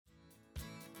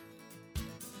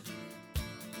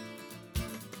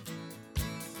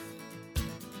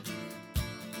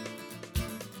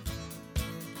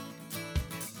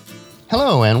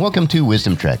Hello and welcome to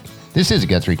Wisdom Trek. This is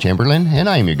Guthrie Chamberlain and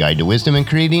I am your guide to wisdom and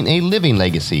creating a living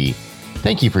legacy.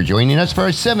 Thank you for joining us for our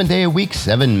 7-day-a-week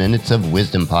 7 Minutes of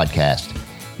Wisdom podcast.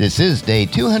 This is day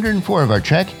 204 of our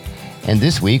trek, and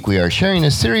this week we are sharing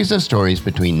a series of stories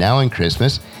between now and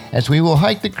Christmas as we will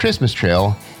hike the Christmas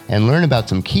trail and learn about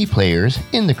some key players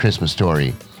in the Christmas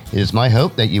story. It is my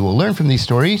hope that you will learn from these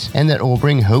stories and that it will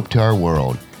bring hope to our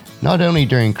world, not only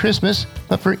during Christmas,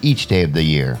 but for each day of the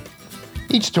year.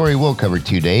 Each story will cover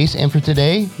 2 days, and for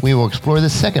today, we will explore the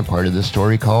second part of the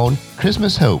story called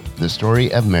Christmas Hope, the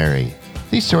Story of Mary.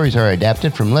 These stories are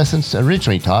adapted from lessons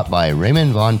originally taught by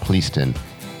Raymond von Pleaston.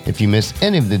 If you missed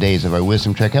any of the days of our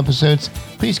Wisdom Trek episodes,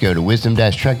 please go to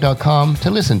wisdom-trek.com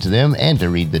to listen to them and to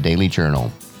read the daily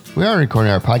journal. We are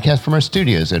recording our podcast from our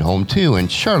studios at Home 2 in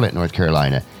Charlotte, North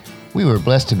Carolina. We were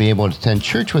blessed to be able to attend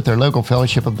church with our local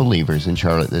Fellowship of Believers in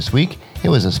Charlotte this week. It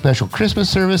was a special Christmas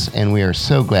service, and we are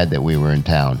so glad that we were in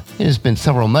town. It has been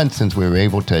several months since we were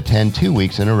able to attend 2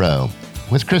 weeks in a row.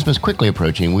 With Christmas quickly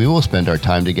approaching, we will spend our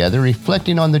time together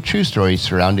reflecting on the true stories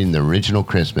surrounding the original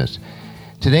Christmas.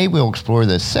 Today, we'll explore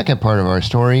the second part of our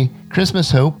story,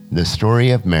 Christmas Hope, the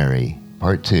Story of Mary,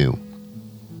 Part 2.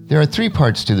 There are 3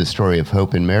 parts to the story of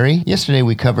Hope and Mary. Yesterday,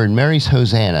 we covered Mary's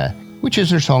Hosanna, which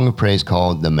is her song of praise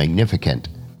called the Magnificat.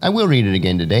 I will read it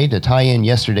again today to tie in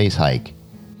yesterday's hike.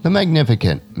 The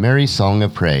Magnificat, Mary's song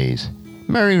of praise.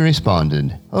 Mary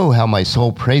responded, "Oh, how my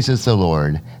soul praises the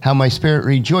Lord, how my spirit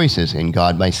rejoices in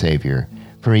God my Savior.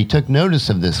 For he took notice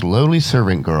of this lowly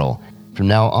servant girl. From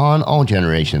now on all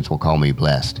generations will call me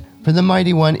blessed. For the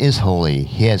Mighty One is holy,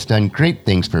 he has done great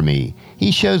things for me. He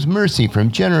shows mercy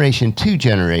from generation to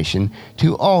generation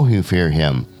to all who fear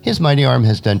him. His mighty arm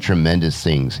has done tremendous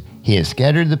things. He has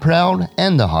scattered the proud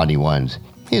and the haughty ones.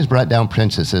 He has brought down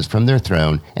princesses from their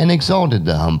throne and exalted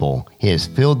the humble. He has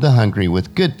filled the hungry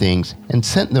with good things and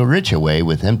sent the rich away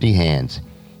with empty hands.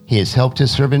 He has helped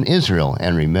his servant Israel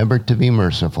and remembered to be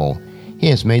merciful. He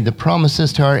has made the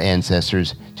promises to our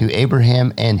ancestors, to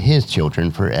Abraham and his children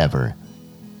forever."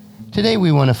 Today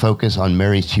we want to focus on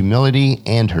Mary's humility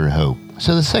and her hope.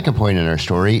 So the second point in our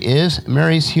story is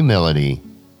Mary's humility.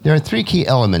 There are 3 key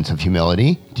elements of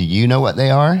humility. Do you know what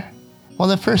they are? Well,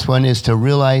 the first one is to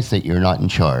realize that you're not in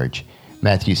charge.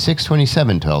 Matthew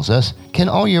 6:27 tells us, "Can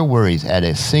all your worries add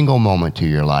a single moment to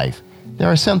your life?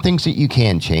 There are some things that you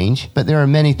can change, but there are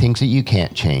many things that you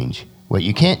can't change. What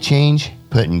you can't change,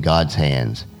 put in God's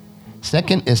hands."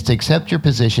 Second is to accept your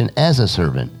position as a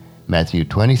servant. Matthew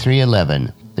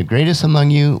 23:11, "The greatest among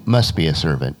you must be a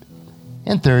servant."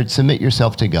 And third, submit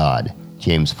yourself to God.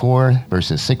 James 4,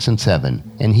 verses 6 and 7,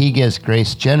 "And he gives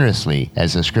grace generously,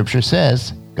 as the scripture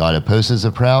says, God opposes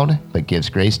the proud, but gives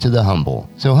grace to the humble.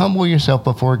 So humble yourself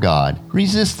before God,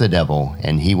 resist the devil,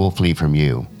 and he will flee from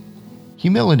you."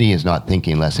 Humility is not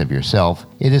thinking less of yourself,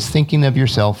 it is thinking of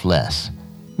yourself less.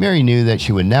 Mary knew that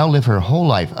she would now live her whole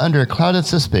life under a cloud of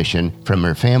suspicion from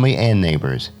her family and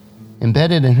neighbors.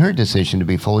 Embedded in her decision to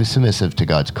be fully submissive to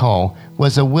God's call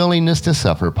was a willingness to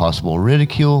suffer possible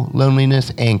ridicule,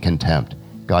 loneliness, and contempt.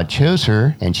 God chose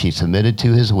her, and she submitted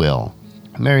to his will.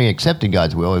 Mary accepted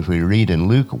God's will as we read in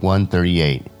Luke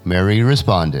 1:38. Mary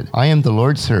responded, "I am the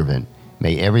Lord's servant.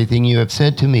 May everything you have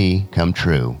said to me come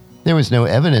true." There was no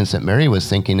evidence that Mary was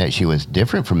thinking that she was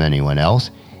different from anyone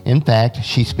else. In fact,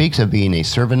 she speaks of being a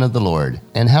servant of the Lord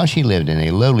and how she lived in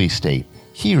a lowly state.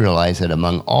 She realized that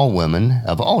among all women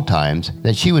of all times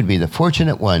that she would be the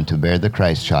fortunate one to bear the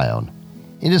Christ child.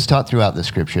 It is taught throughout the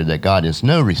scripture that God is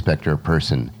no respecter of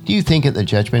person. Do you think at the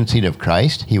judgment seat of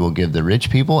Christ he will give the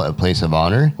rich people a place of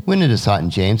honor when it is taught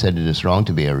in James that it is wrong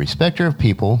to be a respecter of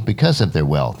people because of their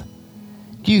wealth?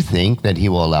 Do you think that he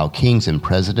will allow kings and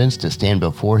presidents to stand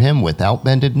before him without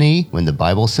bended knee when the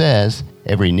Bible says,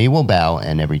 "Every knee will bow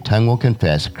and every tongue will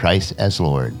confess Christ as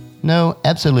Lord"? No,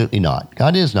 absolutely not.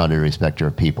 God is not a respecter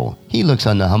of people. He looks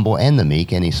on the humble and the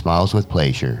meek, and he smiles with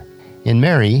pleasure. In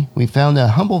Mary, we found a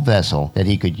humble vessel that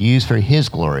he could use for his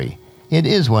glory. It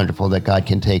is wonderful that God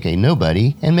can take a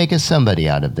nobody and make a somebody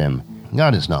out of them.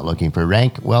 God is not looking for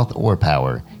rank, wealth, or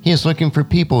power. He is looking for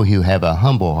people who have a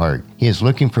humble heart. He is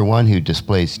looking for one who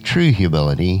displays true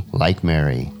humility, like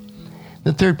Mary.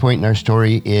 The third point in our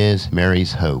story is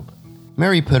Mary's hope.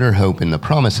 Mary put her hope in the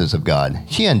promises of God.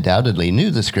 She undoubtedly knew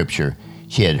the scripture.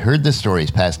 She had heard the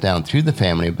stories passed down through the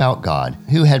family about God,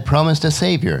 who had promised a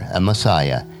Savior, a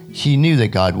Messiah. She knew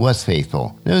that God was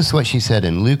faithful. Notice what she said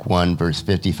in Luke 1, verse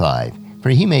 55. "For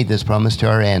he made this promise to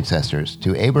our ancestors,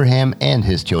 to Abraham and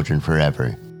his children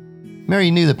forever."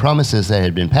 Mary knew the promises that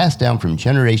had been passed down from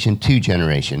generation to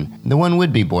generation. The one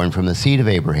would be born from the seed of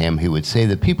Abraham who would save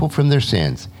the people from their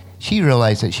sins. She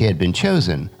realized that she had been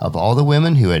chosen, of all the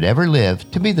women who had ever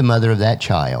lived, to be the mother of that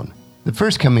child. The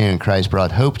first coming in Christ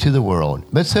brought hope to the world,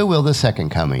 but so will the second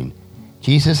coming.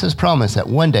 Jesus has promised that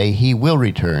one day he will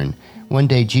return. One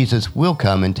day Jesus will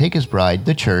come and take his bride,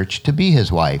 the church, to be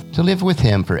his wife, to live with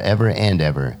him forever and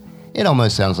ever. It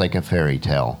almost sounds like a fairy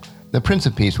tale. The Prince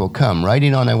of Peace will come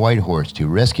riding on a white horse to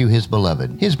rescue his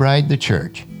beloved, his bride, the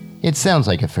church. It sounds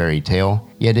like a fairy tale,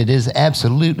 yet it is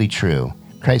absolutely true.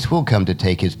 Christ will come to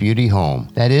take his beauty home.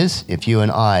 That is, if you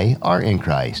and I are in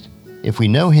Christ. If we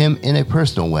know him in a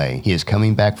personal way, he is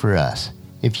coming back for us.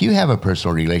 If you have a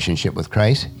personal relationship with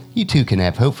Christ, you too can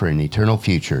have hope for an eternal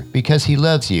future because he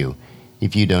loves you.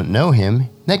 If you don't know him,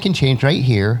 that can change right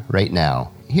here, right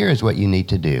now. Here is what you need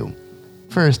to do.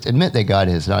 First, admit that God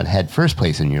has not had first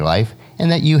place in your life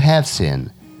and that you have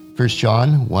sinned. 1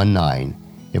 John 1:9.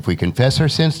 If we confess our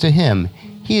sins to him,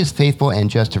 he is faithful and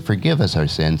just to forgive us our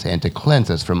sins and to cleanse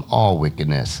us from all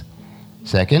wickedness.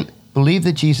 Second, believe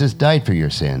that Jesus died for your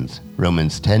sins.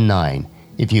 Romans 10:9.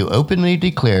 If you openly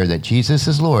declare that Jesus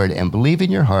is Lord and believe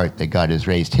in your heart that God has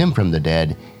raised him from the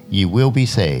dead, you will be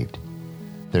saved.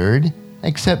 Third,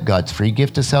 accept God's free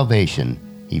gift of salvation.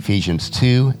 Ephesians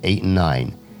 2:8 and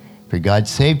 9. For God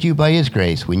saved you by his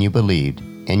grace when you believed,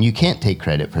 and you can't take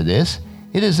credit for this.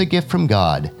 It is a gift from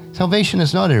God. Salvation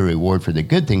is not a reward for the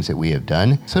good things that we have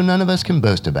done, so none of us can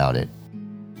boast about it.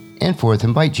 And fourth,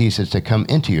 invite Jesus to come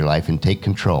into your life and take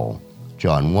control.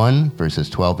 John 1, verses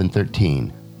 12 and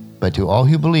 13. But to all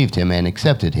who believed him and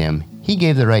accepted him, he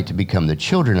gave the right to become the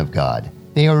children of God.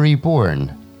 They are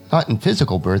reborn, not in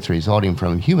physical birth resulting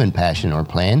from human passion or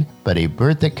plan, but a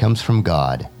birth that comes from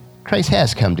God. Christ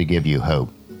has come to give you hope,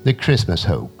 the Christmas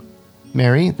hope.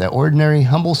 Mary, the ordinary,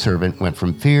 humble servant, went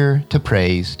from fear to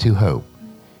praise to hope.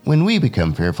 When we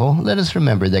become fearful, let us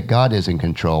remember that God is in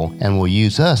control and will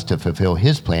use us to fulfill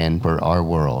his plan for our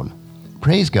world.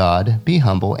 Praise God, be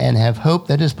humble, and have hope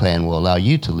that his plan will allow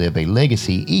you to live a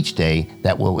legacy each day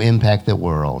that will impact the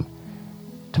world.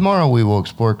 Tomorrow we will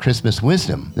explore Christmas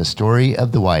wisdom, the story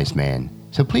of the wise man.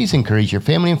 So please encourage your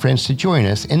family and friends to join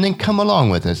us and then come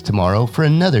along with us tomorrow for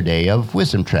another day of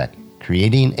Wisdom Trek,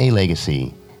 creating a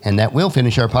legacy. And that will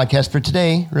finish our podcast for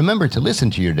today. Remember to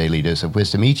listen to your daily dose of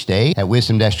wisdom each day at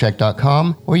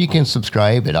wisdom-trek.com, or you can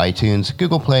subscribe at iTunes,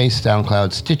 Google Play,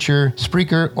 SoundCloud, Stitcher,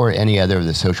 Spreaker, or any other of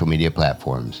the social media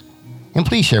platforms. And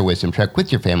please share Wisdom Trek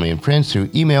with your family and friends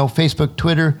through email, Facebook,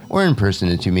 Twitter, or in person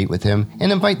as you meet with them,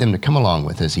 and invite them to come along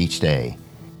with us each day.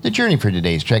 The journey for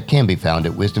today's trek can be found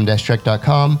at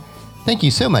wisdom-trek.com. Thank you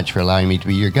so much for allowing me to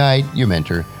be your guide, your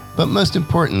mentor, but most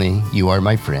importantly, you are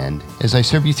my friend, as I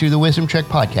serve you through the Wisdom Trek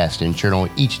podcast and journal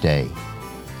each day.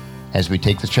 As we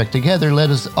take this trek together, let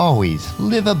us always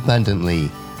live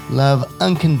abundantly, love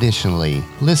unconditionally,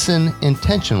 listen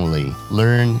intentionally,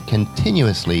 learn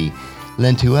continuously,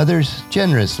 lend to others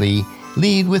generously,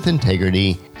 lead with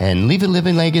integrity, and leave a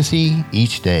living legacy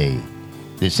each day.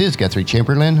 This is Guthrie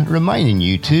Chamberlain reminding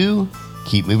you to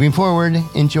keep moving forward,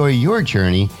 enjoy your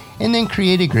journey, and then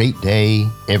create a great day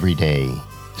every day.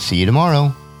 See you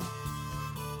tomorrow.